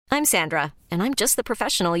I'm Sandra, and I'm just the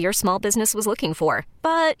professional your small business was looking for.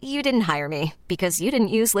 But you didn't hire me because you didn't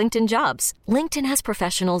use LinkedIn Jobs. LinkedIn has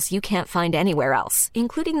professionals you can't find anywhere else,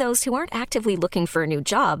 including those who aren't actively looking for a new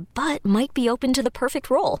job, but might be open to the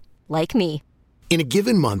perfect role, like me. In a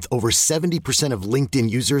given month, over 70% of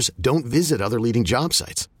LinkedIn users don't visit other leading job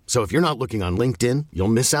sites. So if you're not looking on LinkedIn, you'll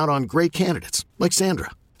miss out on great candidates like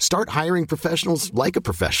Sandra. Start hiring professionals like a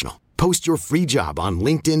professional. Post your free job on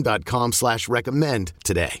linkedin.com/recommend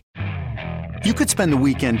today. You could spend the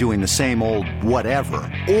weekend doing the same old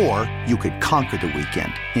whatever, or you could conquer the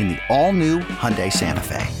weekend in the all-new Hyundai Santa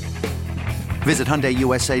Fe. Visit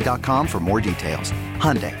HyundaiUSA.com for more details.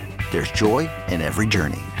 Hyundai, there's joy in every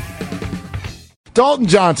journey. Dalton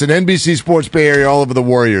Johnson, NBC Sports Bay Area, all over the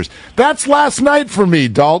Warriors. That's last night for me,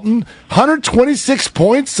 Dalton. 126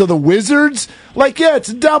 points to the Wizards. It's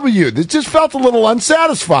a W. This just felt a little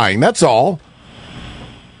unsatisfying, that's all.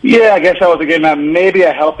 Yeah, I guess that was a game that maybe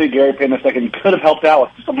a healthy Gary Payton II could have helped out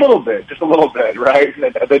with just a little bit, right?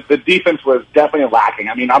 The defense was definitely lacking.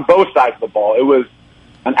 I mean, on both sides of the ball, it was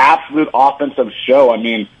an absolute offensive show. I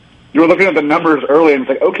mean, you were looking at the numbers earlier, and it's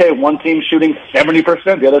like, okay, one team's shooting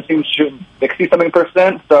 70%, the other team's shooting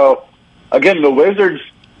 60-something%. So, again, the Wizards,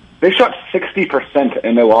 they shot 60%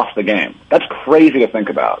 and they lost the game. That's crazy to think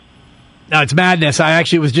about. No, it's madness. I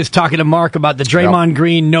actually was just talking to Mark about the Draymond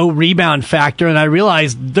Green no rebound factor, and I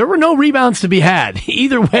realized there were no rebounds to be had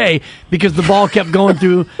either way because the ball kept going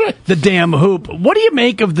through the damn hoop. What do you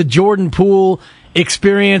make of the Jordan Poole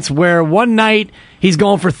experience where one night he's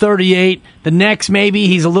going for 38, the next maybe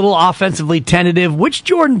he's a little offensively tentative? Which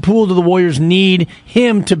Jordan Poole do the Warriors need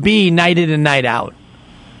him to be night in and night out?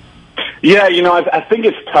 Yeah, I think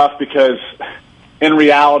it's tough because in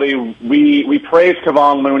reality, we praise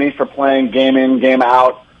Kevon Looney for playing game in, game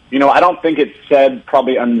out. I don't think it's said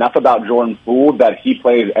probably enough about Jordan Poole that he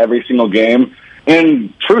plays every single game.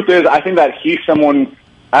 And truth is, I think that he's someone,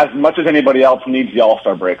 as much as anybody else, needs the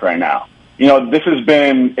All-Star break right now. This has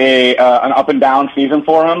been an up-and-down season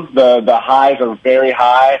for him. The highs are very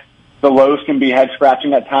high. The lows can be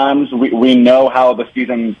head-scratching at times. We know how the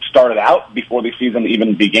season started out before the season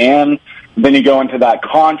even began. Then you go into that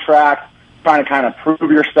contract, trying to kind of prove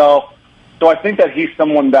yourself. So I think that he's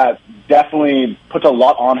someone that definitely puts a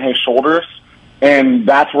lot on his shoulders, and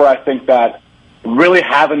that's where I think that really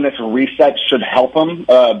having this reset should help him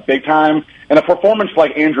big time. And a performance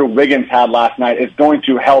like Andrew Wiggins had last night is going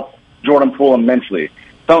to help Jordan Poole immensely.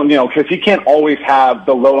 So, because he can't always have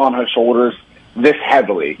the load on his shoulders this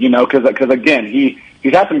heavily, because again, he's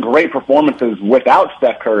had some great performances without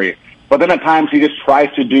Steph Curry, but then at times he just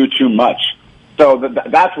tries to do too much. So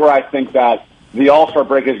that's where I think that the All-Star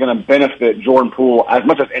break is going to benefit Jordan Poole as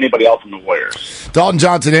much as anybody else in the Warriors. Dalton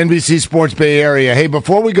Johnson, NBC Sports Bay Area. Hey,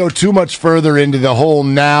 before we go too much further into the whole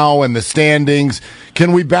now and the standings,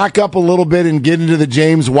 can we back up a little bit and get into the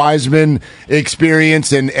James Wiseman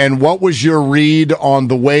experience? And what was your read on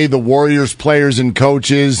the way the Warriors players and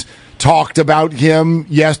coaches talked about him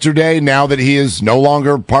yesterday now that he is no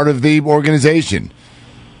longer part of the organization?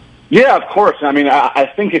 Yeah, of course. I mean, I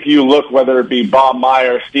think if you look, whether it be Bob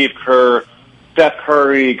Myers, Steve Kerr, Steph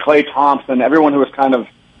Curry, Klay Thompson, everyone who was kind of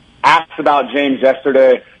asked about James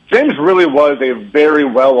yesterday, James really was a very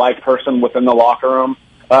well-liked person within the locker room,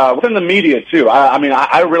 within the media, too.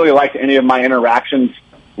 I really liked any of my interactions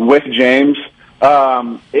with James.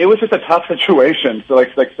 It was just a tough situation, so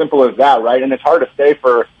like simple as that, right? And it's hard to say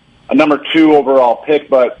for a number 2 overall pick,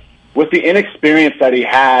 but with the inexperience that he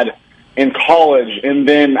had in college, and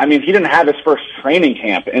then, he didn't have his first training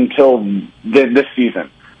camp until this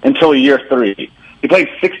season, until year 3. He played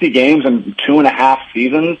 60 games in 2.5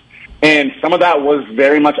 seasons, and some of that was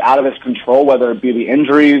very much out of his control, whether it be the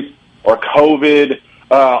injuries or COVID,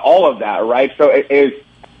 all of that, right? So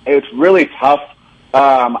it's really tough.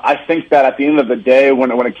 I think that at the end of the day,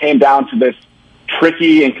 when it came down to this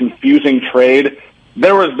tricky and confusing trade,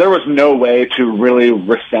 there was no way to really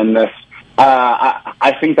rescind this.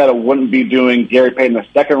 I think that it wouldn't be doing Gary Payton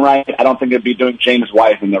II right. I don't think it'd be doing James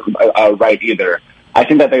Wiseman right either. I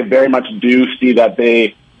think that they very much do see that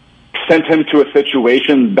they sent him to a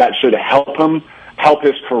situation that should help him, help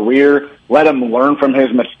his career, let him learn from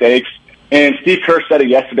his mistakes. And Steve Kerr said it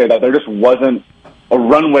yesterday that there just wasn't a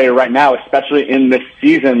runway right now, especially in this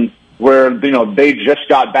season where, they just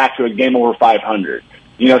got back to a game over 500.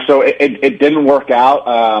 So it didn't work out.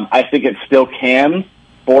 I think it still can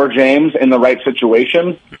for James in the right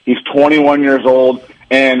situation. He's 21 years old,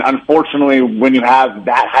 and unfortunately, when you have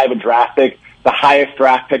that high of a draft pick, the highest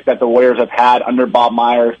draft pick that the Warriors have had under Bob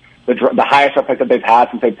Myers, the highest draft pick that they've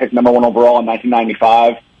had since they picked number 1 overall in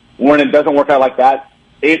 1995, when it doesn't work out like that,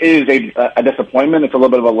 it is a disappointment. It's a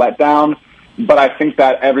little bit of a letdown. but I think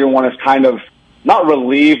that everyone is kind of not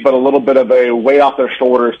relieved, but a little bit of a weight off their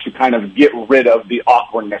shoulders to kind of get rid of the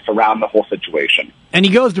awkwardness around the whole situation. And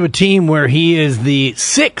he goes to a team where he is the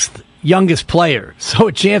 6th youngest player, so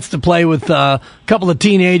a chance to play with a couple of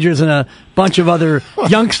teenagers and a bunch of other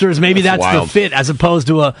youngsters. Maybe that's the fit as opposed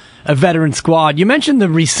to a veteran squad. You mentioned the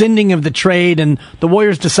rescinding of the trade and the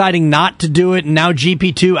Warriors deciding not to do it, and now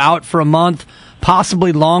GP2 out for a month,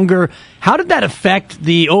 possibly longer. How did that affect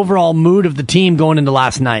the overall mood of the team going into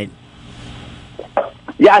last night?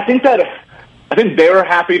 Yeah, I think they were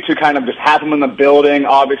happy to kind of just have him in the building,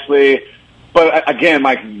 obviously. But again,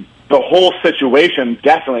 like, the whole situation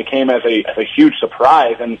definitely came as a huge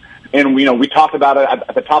surprise. And we talked about it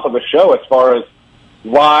at the top of the show as far as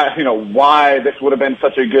why this would have been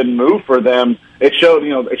such a good move for them. It showed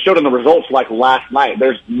in the results like last night.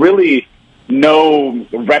 There's really no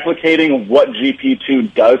replicating what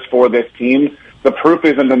GP2 does for this team. The proof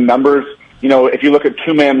is in the numbers. If you look at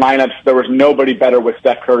two-man lineups, there was nobody better with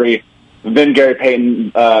Steph Curry than Gary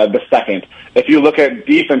Payton the second. If you look at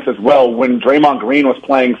defense as well, when Draymond Green was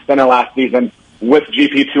playing center last season with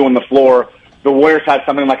GP2 on the floor, the Warriors had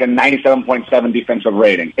something like a 97.7 defensive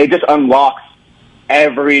rating. It just unlocks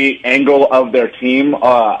every angle of their team,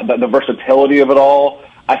 the versatility of it all.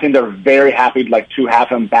 I think they're very happy to have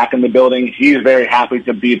him back in the building. He's very happy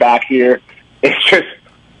to be back here. It's just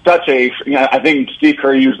such I think Steve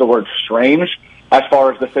Kerr used the word strange as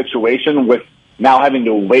far as the situation with now having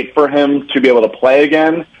to wait for him to be able to play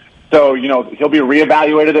again. So, he'll be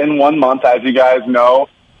reevaluated in 1 month, as you guys know,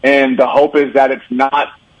 and the hope is that it's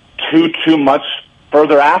not too much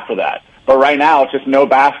further after that. But right now, it's just no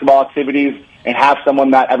basketball activities and have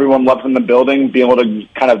someone that everyone loves in the building be able to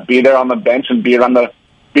kind of be there on the bench and be around the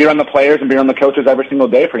players and be around the coaches every single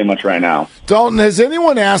day pretty much right now. Dalton, has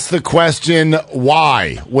anyone asked the question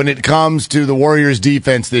why when it comes to the Warriors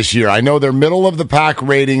defense this year? I know they're middle of the pack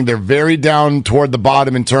rating. They're very down toward the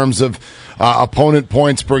bottom in terms of opponent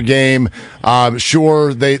points per game.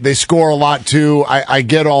 Sure, they score a lot too. I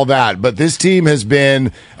get all that. But this team has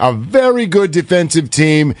been a very good defensive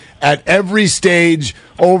team at every stage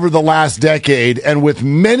over the last decade. And with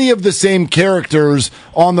many of the same characters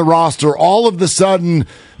on the roster, all of the sudden,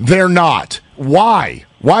 they're not. Why?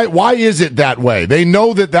 Why is it that way? They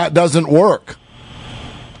know that doesn't work.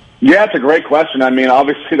 Yeah, it's a great question. I mean,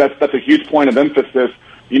 obviously that's a huge point of emphasis,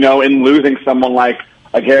 in losing someone like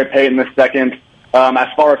a Gary Payton II. As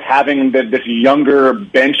far as having this younger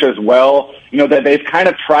bench as well, that they've kind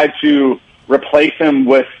of tried to replace him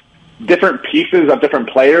with different pieces of different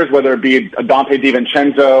players, whether it be a Dante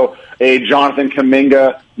DiVincenzo, a Jonathan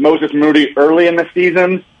Kuminga, Moses Moody early in the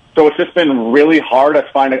season. So it's just been really hard as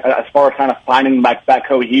far as kind of finding that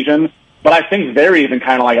cohesion. But I think they're even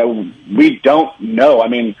kind of we don't know. I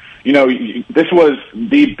mean, this was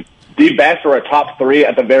the best or a top 3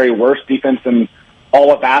 at the very worst defense in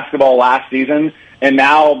all of basketball last season, and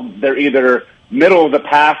now they're either middle of the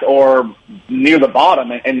pack or near the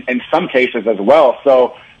bottom in some cases as well.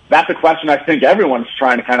 So that's a question I think everyone's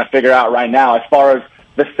trying to kind of figure out right now. As far as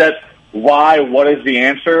the set, why, what is the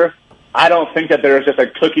answer? I don't think that there's just a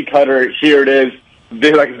cookie cutter, here it is,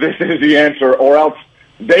 this is the answer, or else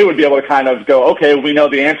they would be able to kind of go, okay, we know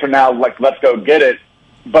the answer now, let's go get it.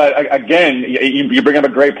 But again, you bring up a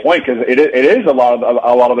great point because it is a lot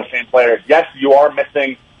of the same players. Yes, you are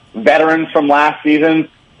missing veterans from last season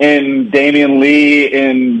in Damian Lee,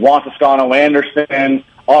 in Juan Toscano-Anderson,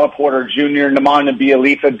 Otto Porter Jr., Nemanja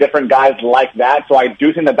Bjelica, different guys like that. So I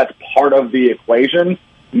do think that that's part of the equation,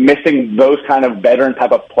 missing those kind of veteran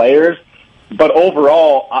type of players. But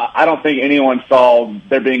overall, I don't think anyone saw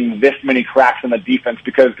there being this many cracks in the defense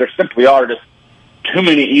because there simply are just too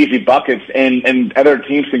many easy buckets, and other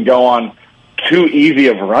teams can go on too easy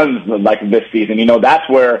of runs like this season. That's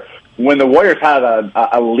where when the Warriors had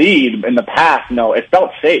a lead in the past, it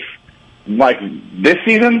felt safe. Like this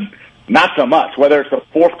season, not so much. Whether it's the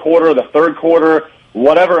fourth quarter, the third quarter,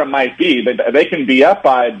 whatever it might be, they can be up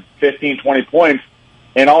by 15, 20 points,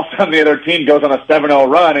 and all of a sudden the other team goes on a 7-0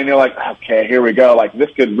 run, and you're like, okay, here we go. Like,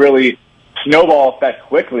 this could really snowball effect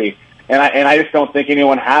quickly. And I just don't think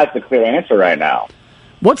anyone has the clear answer right now.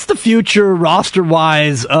 What's the future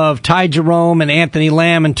roster-wise of Ty Jerome and Anthony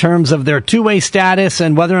Lamb in terms of their two-way status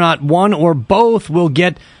and whether or not one or both will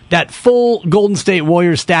get that full Golden State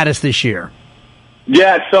Warriors status this year?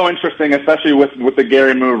 Yeah, it's so interesting, especially with the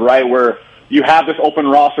Gary move, right, where you have this open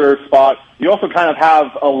roster spot. You also kind of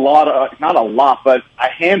have not a lot, but a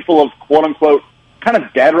handful of quote-unquote kind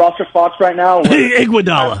of dead roster spots right now.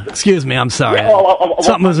 Iguodala. Excuse me, I'm sorry.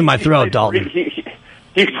 Something was in my throat, Dalton.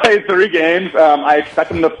 He played 3 games. I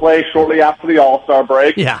expect him to play shortly after the All-Star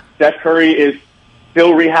break. Yeah. Steph Curry is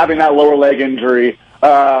still rehabbing that lower leg injury.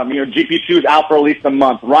 GP2 is out for at least a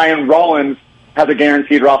month. Ryan Rollins has a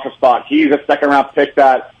guaranteed roster spot. He's a second-round pick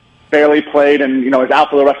that barely played and, is out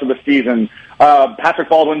for the rest of the season. Patrick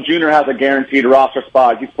Baldwin Jr. has a guaranteed roster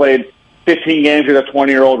spot. He's played 15 games as a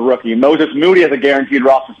 20-year-old rookie. Moses Moody has a guaranteed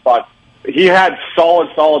roster spot. He had solid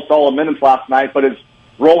minutes last night, but his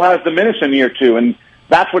role has diminished in year two. And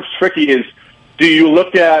that's what's tricky is, do you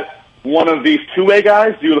look at one of these two-way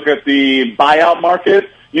guys? Do you look at the buyout market?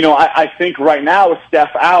 I think right now with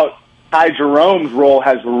Steph out, Ty Jerome's role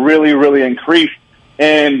has really, really increased.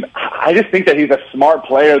 And I just think that he's a smart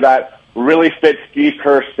player that really fits Steve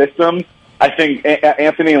Kerr's system. I think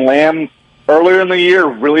Anthony Lamb earlier in the year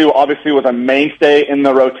really obviously was a mainstay in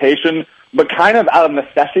the rotation, but kind of out of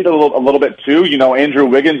necessity a little bit too. Andrew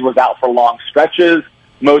Wiggins was out for long stretches.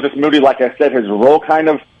 Moses Moody, like I said, his role kind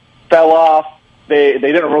of fell off. They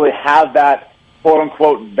didn't really have that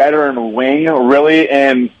quote-unquote veteran wing, really.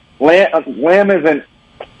 And Lamb isn't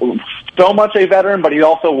so much a veteran, but he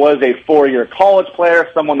also was a 4-year college player,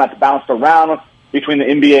 someone that's bounced around between the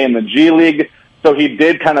NBA and the G League. So he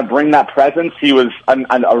did kind of bring that presence. He was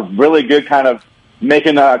a really good kind of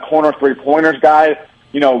making a corner three-pointers guy.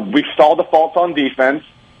 We saw the faults on defense,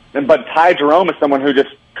 but Ty Jerome is someone who just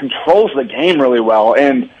controls the game really well.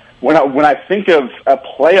 And when I think of a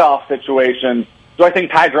playoff situation, do I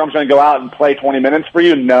think Ty Jerome's going to go out and play 20 minutes for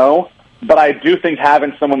you? No. But I do think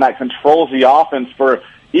having someone that controls the offense for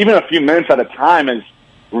even a few minutes at a time is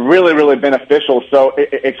really, really beneficial. So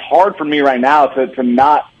it's hard for me right now to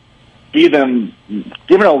not see them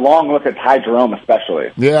giving a long look at Ty Jerome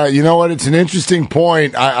especially. Yeah, you know what? It's an interesting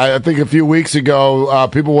point. I think a few weeks ago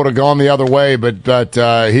people would have gone the other way, but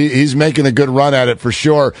he's making a good run at it for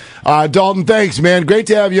sure. Dalton, thanks, man. Great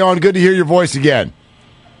to have you on. Good to hear your voice again.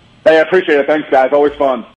 Hey, I appreciate it. Thanks, guys. Always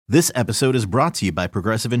fun. This episode is brought to you by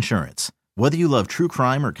Progressive Insurance. Whether you love true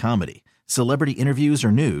crime or comedy, celebrity interviews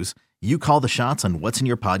or news, you call the shots on what's in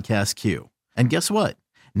your podcast queue. And guess what?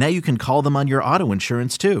 Now you can call them on your auto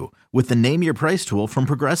insurance too with the Name Your Price tool from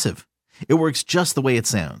Progressive. It works just the way it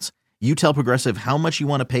sounds. You tell Progressive how much you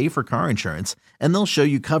want to pay for car insurance, and they'll show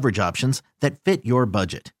you coverage options that fit your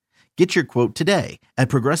budget. Get your quote today at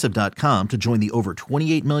Progressive.com to join the over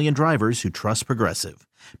 28 million drivers who trust Progressive.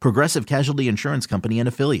 Progressive Casualty Insurance Company and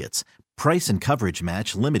Affiliates. Price and coverage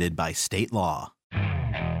match limited by state law.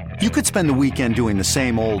 You could spend the weekend doing the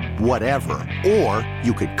same old whatever, or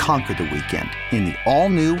you could conquer the weekend in the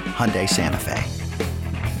all-new Hyundai Santa Fe.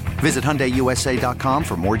 Visit HyundaiUSA.com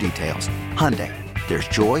for more details. Hyundai, there's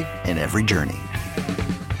joy in every journey.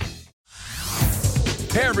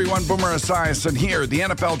 Hey everyone, Boomer Esiason here. The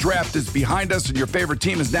NFL Draft is behind us and your favorite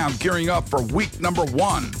team is now gearing up for week number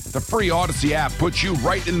 1. The free Odyssey app puts you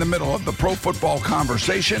right in the middle of the pro football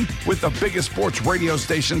conversation with the biggest sports radio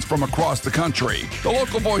stations from across the country. The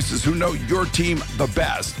local voices who know your team the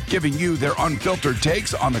best, giving you their unfiltered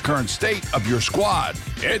takes on the current state of your squad.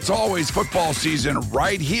 It's always football season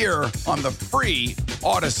right here on the free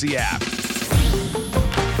Odyssey app.